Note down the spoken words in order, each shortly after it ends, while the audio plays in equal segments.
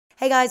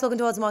Hey guys, welcome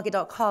to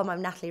oddsmarket.com.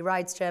 I'm Natalie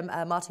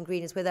Rydstrom. Martin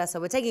Green is with us.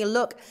 So we're taking a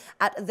look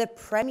at the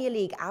Premier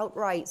League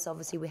outrights.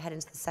 Obviously, we head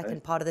into the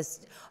second part of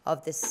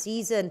this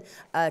season.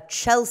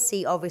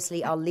 Chelsea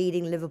obviously are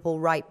leading, Liverpool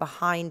right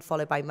behind,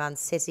 followed by Man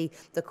City.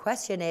 The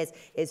question is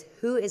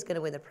who is going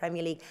to win the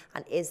Premier League,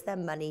 and is there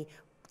money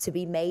to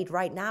be made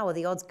right now? Are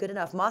the odds good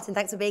enough? Martin,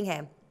 thanks for being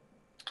here.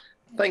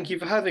 Thank you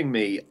for having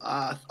me.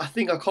 I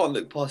think I can't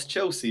look past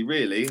Chelsea,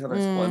 really. I know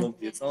it's quite an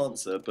obvious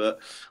answer, but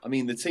I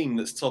mean, the team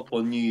that's top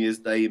on New Year's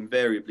Day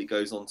invariably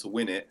goes on to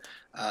win it.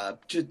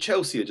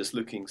 Chelsea are just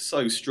looking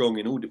so strong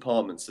in all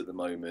departments at the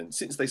moment.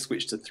 Since they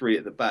switched to three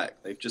at the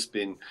back, they've just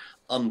been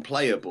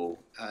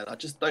unplayable. And I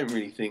just don't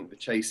really think the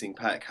chasing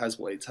pack has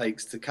what it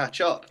takes to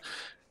catch up.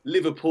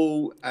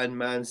 Liverpool and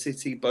Man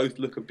City both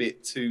look a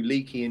bit too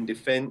leaky in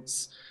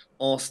defence.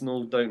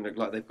 Arsenal don't look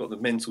like they've got the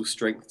mental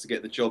strength to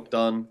get the job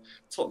done.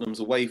 Tottenham's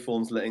away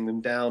form's letting them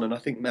down, and I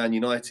think Man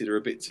United are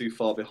a bit too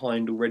far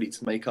behind already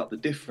to make up the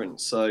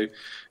difference. So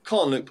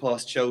can't look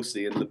past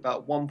Chelsea, and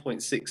about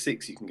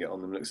 1.66 you can get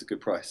on them looks a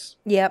good price.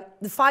 Yeah,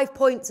 the 5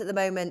 points at the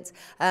moment,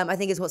 I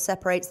think, is what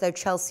separates, though,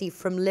 Chelsea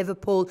from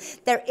Liverpool.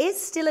 There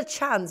is still a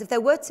chance, if there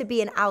were to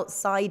be an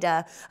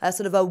outsider,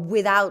 sort of a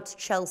without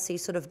Chelsea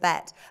sort of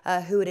bet,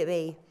 who would it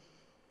be?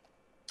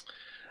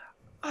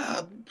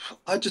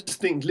 I just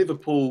think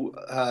Liverpool.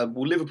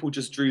 Liverpool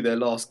just drew their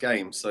last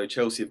game, so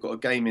Chelsea have got a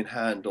game in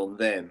hand on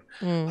them.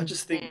 I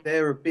just think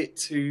they're a bit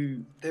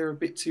too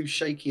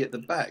shaky at the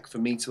back for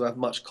me to have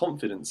much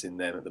confidence in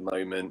them at the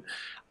moment.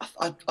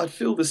 I'd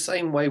feel the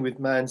same way with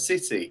Man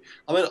City.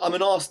 I'm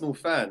an Arsenal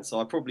fan, so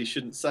I probably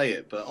shouldn't say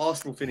it, but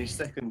Arsenal finished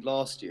second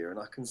last year, and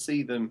I can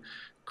see them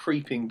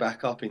creeping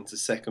back up into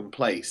second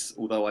place.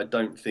 Although I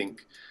don't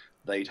think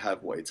they'd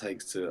have what it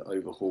takes to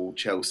overhaul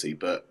Chelsea.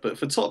 But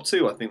for top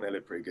two, I think they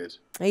look pretty good.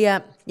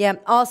 Yeah.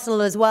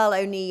 Arsenal as well,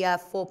 only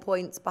 4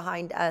 points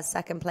behind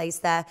second place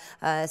there.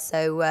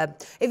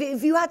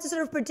 If you had to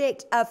sort of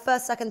predict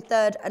first, second,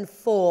 third, and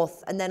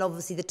fourth, and then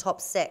obviously the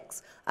top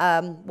six,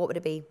 what would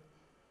it be?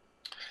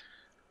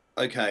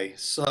 Okay,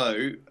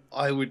 so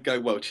I would go,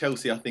 well,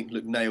 Chelsea, I think,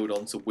 look nailed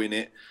on to win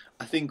it.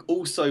 I think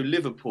also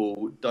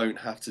Liverpool don't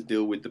have to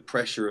deal with the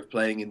pressure of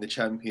playing in the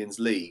Champions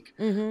League.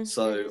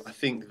 So I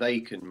think they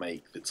can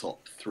make the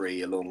top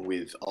three along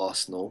with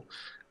Arsenal.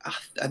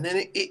 And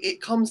then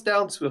it comes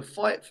down to a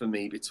fight for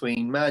me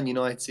between Man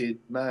United,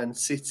 Man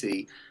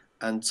City,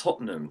 and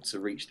Tottenham to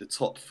reach the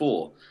top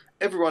four.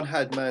 Everyone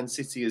had Man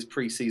City as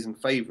pre-season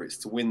favourites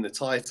to win the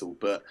title,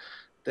 but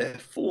their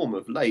form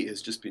of late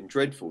has just been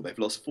dreadful. They've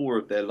lost four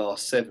of their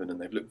last seven and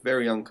they've looked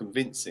very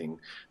unconvincing.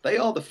 They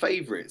are the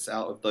favourites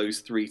out of those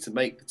three to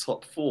make the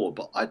top four,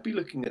 but I'd be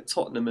looking at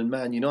Tottenham and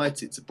Man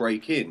United to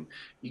break in.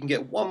 You can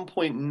get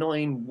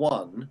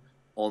 1.91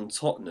 on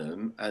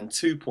Tottenham and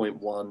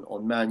 2.1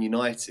 on Man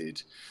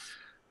United.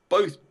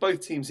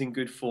 Both teams in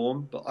good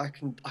form, but I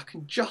can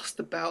just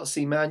about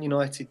see Man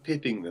United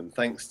pipping them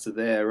thanks to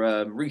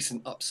their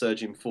recent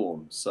upsurge in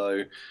form.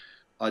 So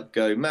I'd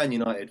go Man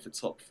United for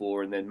top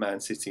four and then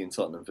Man City and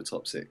Tottenham for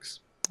top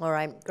six. All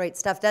right, great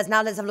stuff, Des.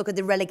 Now let's have a look at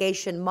the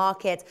relegation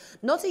market.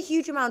 Not a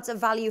huge amount of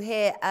value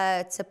here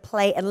to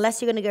play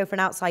unless you're going to go for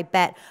an outside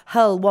bet.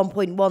 Hull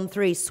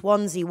 1.13,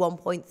 Swansea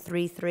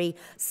 1.33,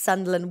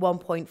 Sunderland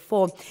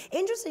 1.4.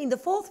 Interesting, the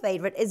fourth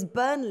favourite is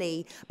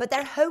Burnley, but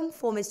their home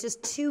form is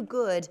just too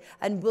good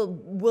and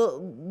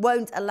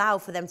won't allow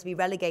for them to be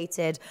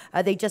relegated.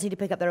 They just need to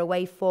pick up their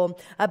away form.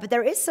 But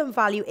there is some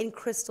value in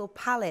Crystal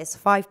Palace,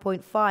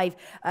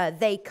 5.5.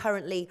 They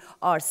currently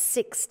are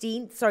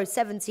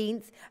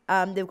 17th.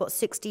 They've got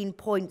 16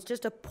 points,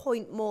 just a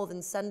point more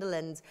than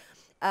Sunderland.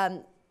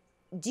 Do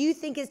you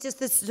think it's just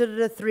the sort of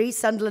the three,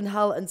 Sunderland,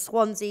 Hull, and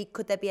Swansea?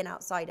 Could there be an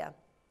outsider?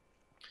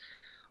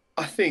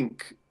 I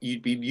think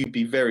you'd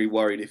be very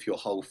worried if you're a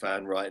Hull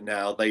fan right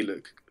now. They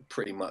look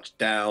pretty much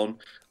down.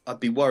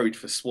 I'd be worried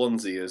for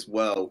Swansea as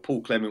well.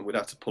 Paul Clement would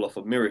have to pull off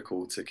a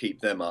miracle to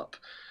keep them up.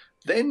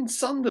 Then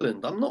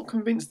Sunderland. I'm not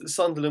convinced that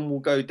Sunderland will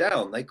go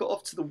down. They got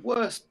off to the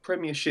worst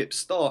Premiership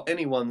start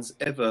anyone's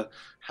ever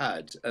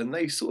had, and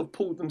they sort of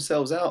pulled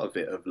themselves out of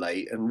it of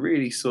late and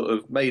really sort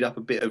of made up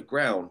a bit of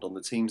ground on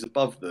the teams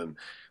above them.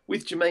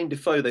 With Jermaine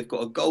Defoe, they've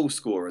got a goal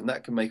scorer, and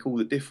that can make all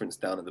the difference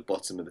down at the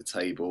bottom of the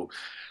table.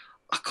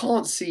 I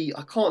can't see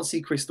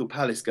Crystal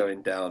Palace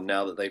going down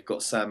now that they've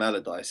got Sam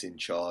Allardyce in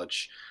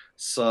charge.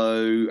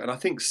 So, and I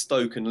think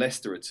Stoke and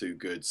Leicester are too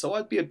good. So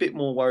I'd be a bit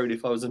more worried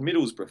if I was a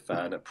Middlesbrough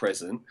fan at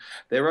present.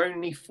 They're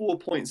only 4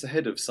 points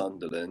ahead of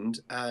Sunderland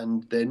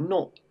and they're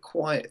not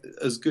quite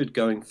as good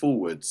going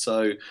forward.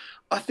 So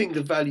I think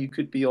the value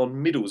could be on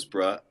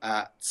Middlesbrough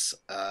at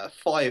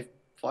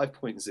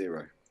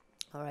 5.0.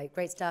 All right,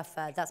 great stuff.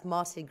 That's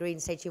Martin Green.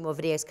 Stay tuned, more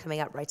videos coming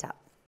up right up.